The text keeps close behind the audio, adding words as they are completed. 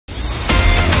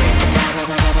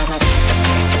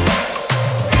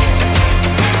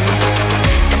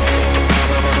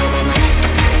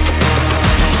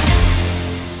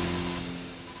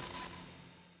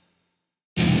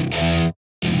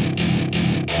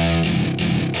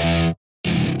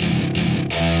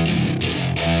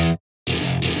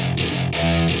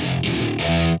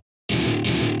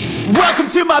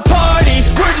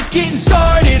just getting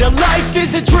started. A life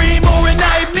is a dream or a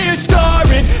nightmare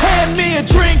scarring. Hand me a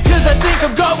drink cause I think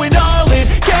I'm going all in.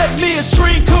 Get me a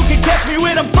shrink who can catch me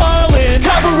when I'm falling.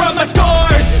 Cover up my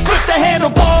scars, flip the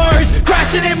handlebars,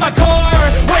 crashing in my car,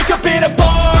 wake up in a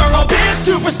bar. I'll be a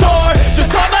superstar,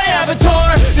 just on my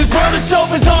avatar. This world is so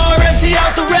bizarre, empty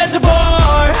out the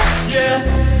reservoir. Yeah,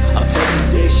 I'm taking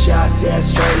 6 shots, yeah,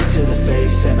 straight to the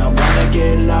face. And I wanna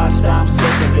get lost, I'm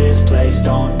sick of this place.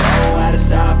 Don't know how to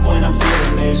stop when I'm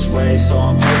feeling this way. So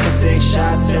I'm taking 6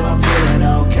 shots till I'm feeling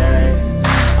okay.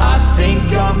 I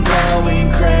think I'm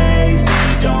going crazy,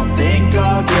 don't think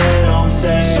I'll get home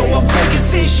safe. So I'm taking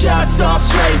 6 shots, all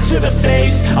straight to the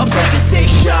face. I'm taking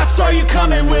 6 shots, are you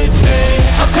coming with me?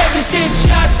 I'm taking 6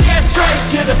 shots, yeah, straight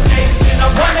to the face. And I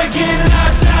wanna get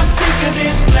lost, I'm sick of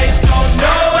this place. Don't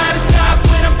know how to stop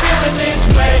when I'm feeling this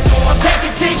way. So I'm taking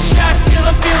 6 shots till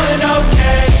I'm feeling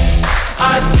okay.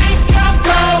 I think I'm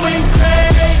going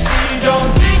crazy, don't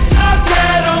think I'll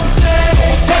get home safe. So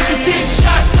I'm taking 6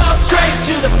 shots, all straight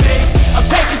to the face. I'm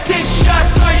taking 6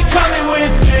 shots, are you coming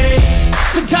with me?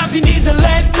 Sometimes you need to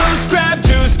let loose, grab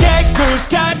juice, get goose,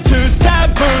 tattoos,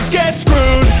 taboos, get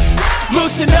screwed.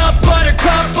 Loosen up,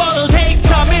 buttercup, all those hate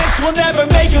comments will never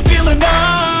make you feel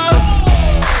enough.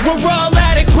 We're all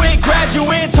adequate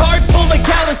graduates, heart full of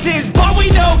calluses, but we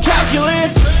know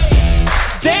calculus.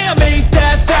 Damn, ain't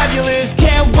that fabulous?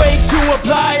 Can't wait to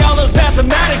apply all those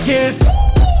mathematicus.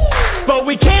 But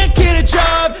we can't get a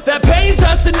job that pays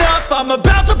us enough. I'm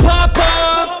about to pop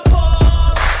off.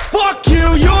 Fuck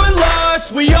you, you're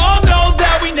lost. We all know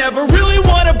that we never really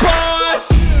want a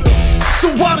boss. So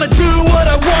I'ma do what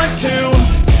I want to,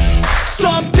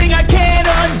 something I can't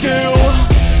undo.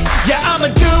 Yeah, I'ma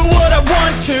do what I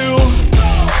want to,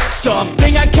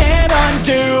 something I can't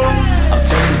undo. I'm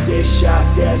taking 6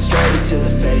 shots, yeah, straight to the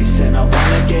face. And I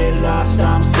wanna get lost,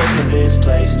 I'm sick of this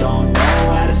place. Don't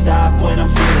know how to stop when I'm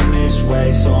feeling this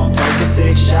way. So I'm taking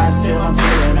 6 shots till I'm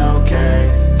feeling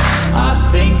okay. I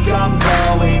think I'm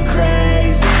going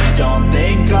crazy, don't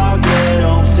think I'll get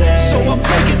home safe. So I'm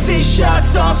taking 6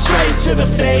 shots, all straight to the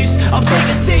face. I'm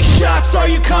taking 6 shots, are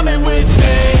you coming with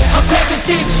me? I'm taking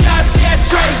 6 shots, yeah,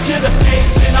 straight to the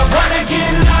face. And I wanna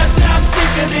get lost, I'm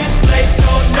sick of this place.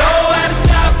 Don't know how to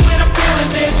stop when I'm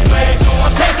feeling this way. So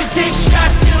I'm taking 6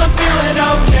 shots till I'm feeling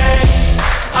okay.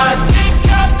 I think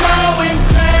I'm going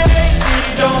crazy,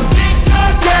 don't think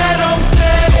I'll get home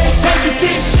safe. So I'm taking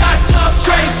 6 shots, all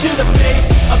straight to the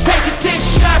face. I'm taking 6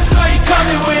 shots, are you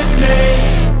coming with me?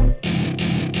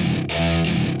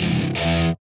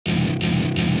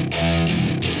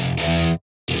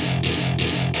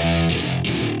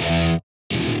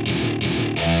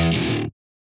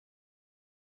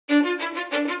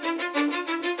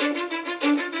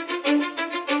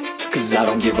 Cause I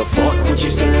don't give a fuck what you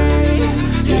say.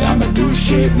 Yeah, I'ma do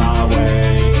shit my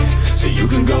way. So you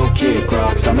can go kick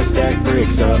rocks, I'ma stack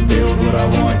bricks up, build what I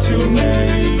want to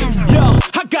make. Yo,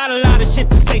 I got a lot of shit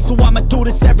to say, so I'ma do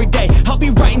this every day. I'll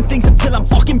be writing things until I'm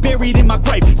fucking buried in my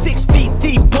grave. 6 feet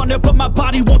deep under, but my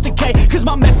body won't decay. Cause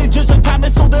my messages are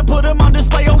timeless, so they'll put them on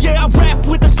display. Oh yeah, I rap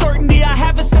with a certainty, I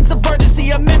have a sense of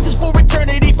urgency. A message for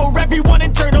eternity, for everyone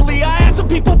internally. I had some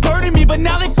people burning me, but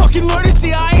now they fucking learn to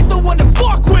see I ain't the one to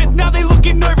fuck with, now they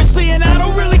looking nervously. And I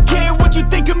don't really care what you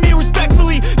think of me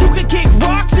respectfully. You can kick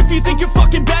rocks if you think you're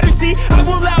fucking better, see. I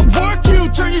will outwork you,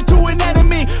 turn you to an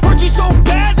enemy. Hurt you so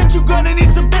bad that you're gonna need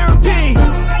some therapy.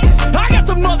 I got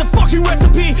the motherfucking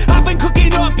recipe, I've been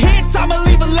cooking up hits, I'ma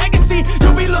leave a legacy.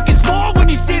 You'll be looking small when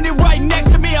you're standing right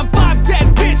next to me. I'm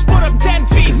 5'10", bitch, but I'm 10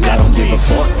 feet Cause next to me. I don't give a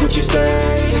fuck what you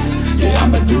say. Yeah,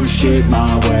 I'ma do shit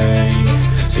my way.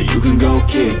 So you can go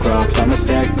kick rocks, I'ma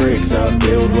stack bricks up,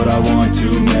 build what I want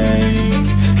to make.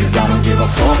 Cause I don't give a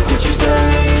fuck what you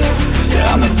say.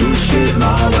 Yeah, I'ma do shit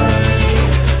my way.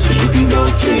 So you can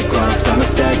go kick rocks, I'ma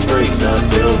stack bricks up,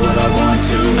 build what I want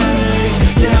to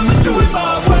make. Yeah, I'ma do it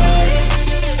my way.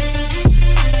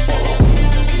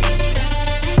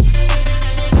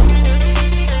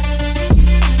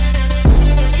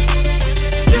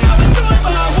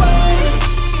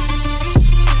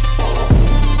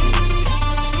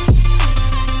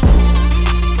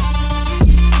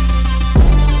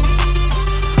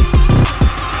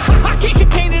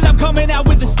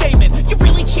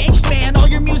 Changed, man, all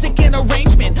your music and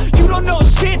arrangement. You don't know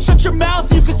shit, shut your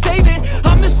mouth, you can save it.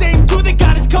 I'm the same dude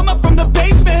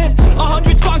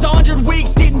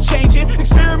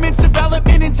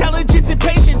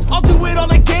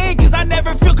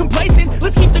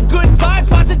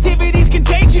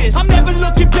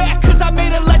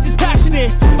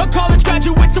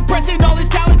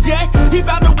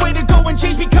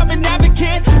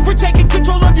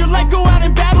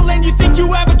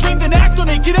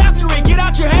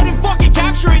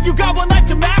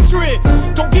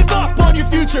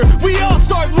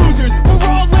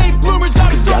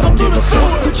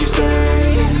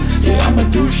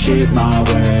it my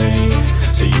way.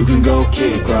 So you can go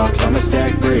kick rocks, I'ma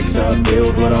stack bricks up,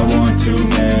 build what I want to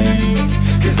make.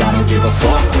 Cause I don't give a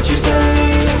fuck what you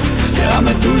say, yeah,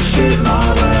 I'ma do shit my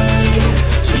way.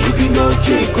 So you can go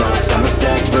kick rocks, I'ma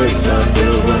stack bricks up,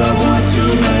 build what I want to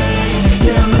make.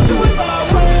 Yeah, I'ma do it my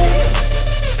way.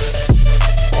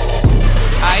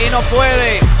 Ahí no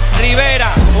puede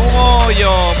Rivera, un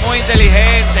hoyo muy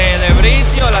inteligente de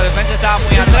Bricio, la defensa estaba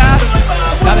muy atrás,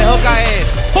 la dejó caer,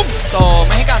 punto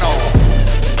mexicano.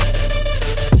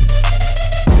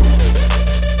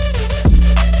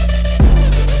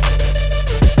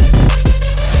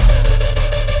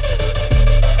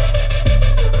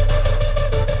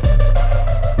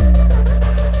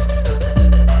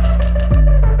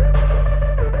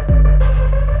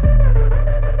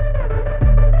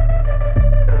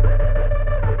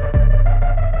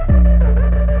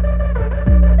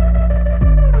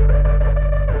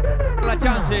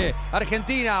 Chance,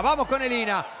 Argentina, vamos con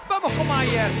Elina, vamos con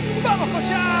Mayer, vamos con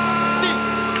ya. Sí.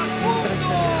 ¡Punto!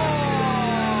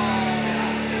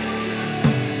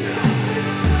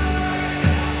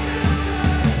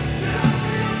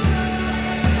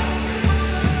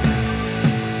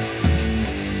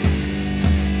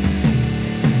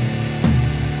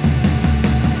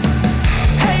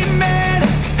 Hey man,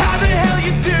 how the hell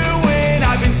you doing?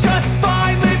 I've been just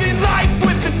fine, living life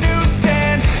with the news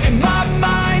and in my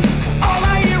mind.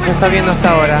 Se está viendo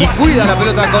hasta ahora. Y cuida la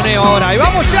pelota con Neo ahora. Y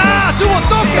vamos ya, subo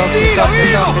toque, sí, lo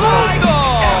vimos,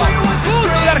 punto.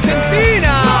 Punto de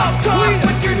Argentina.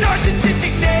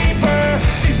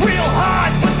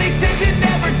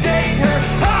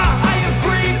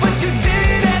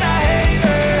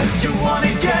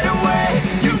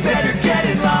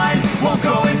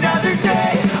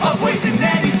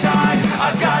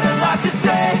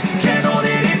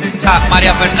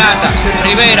 María Fernanda,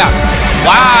 Rivera,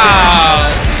 wow.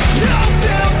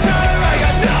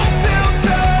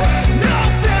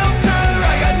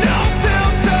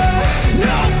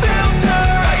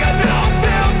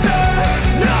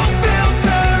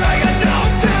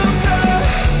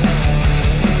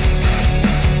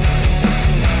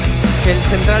 Que el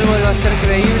central vuelva a ser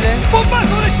creíble.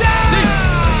 ¡Bombazo de ya! ¡Sí!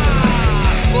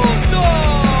 ¡Punto!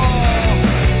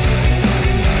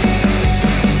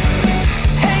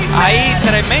 Ahí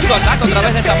tremendo ataque otra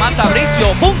vez de Samantha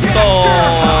Bricio, punto.